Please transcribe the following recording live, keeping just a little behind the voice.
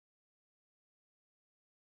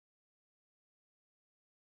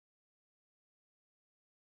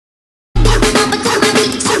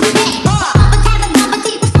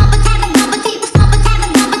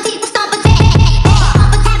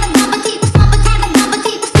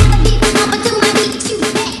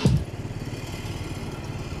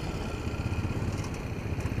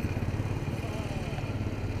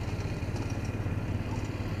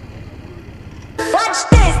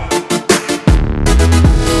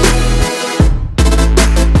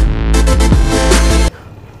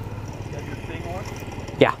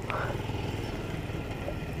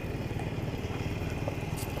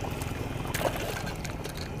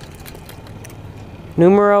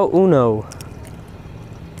Numero uno.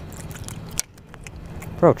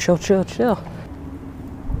 Bro, chill, chill, chill.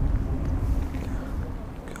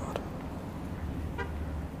 God.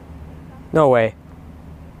 No way.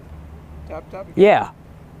 Top. Yeah.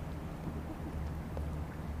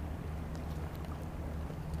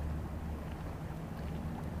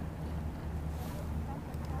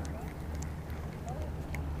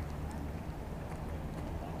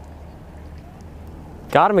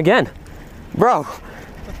 Got him again. Bro,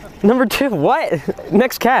 number 2, what?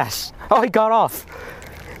 Next cast. Oh, he got off.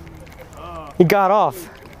 He got off.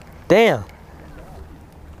 Damn.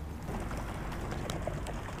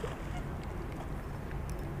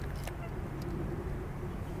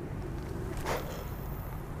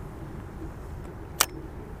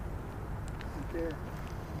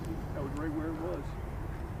 That was right where it was.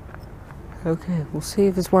 Okay, we'll see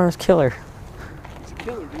if it's Warren's killer. It's a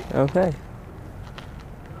killer, dude. Okay.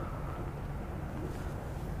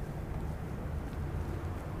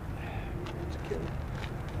 It's a killer.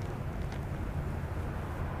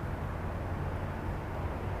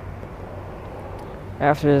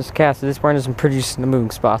 After this cast, this Warren isn't producing the moving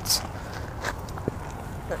spots.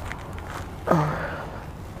 A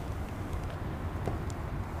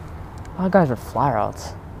lot of guys with fly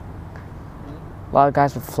rods. A lot of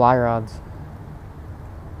guys with fly rods.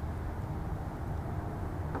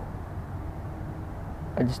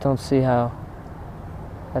 I just don't see how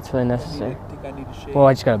that's really necessary. I think I need to shave. Well,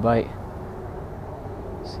 I just got a bite.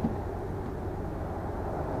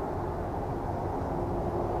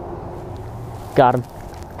 Got him.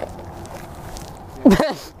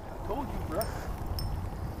 I told you, bro.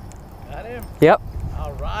 Got him? Yep.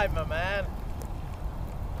 All right, my man.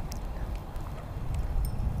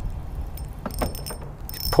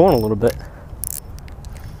 Pulling a little bit.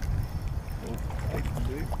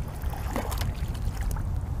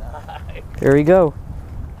 There we go.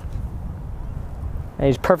 And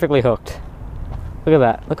he's perfectly hooked. Look at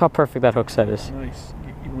that. Look how perfect that hook set is. Nice.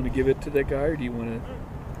 You want to give it to that guy, or do you want to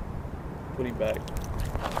put him back?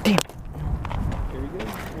 Damn. Here we go.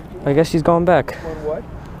 I guess he's going back. On what?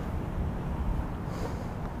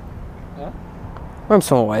 Huh? I'm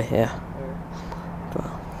some away, yeah.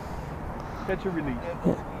 Catch and release.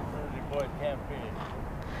 Yeah.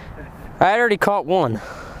 I already caught one.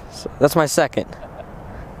 So that's my second.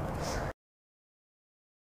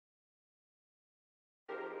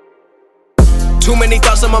 Too many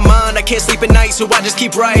thoughts on my mind, I can't sleep at night, so I just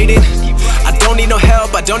keep writing. I don't need no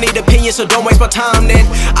help, I don't need opinions, so don't waste my time then.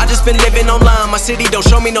 I just been living online, my city don't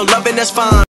show me no love and that's fine.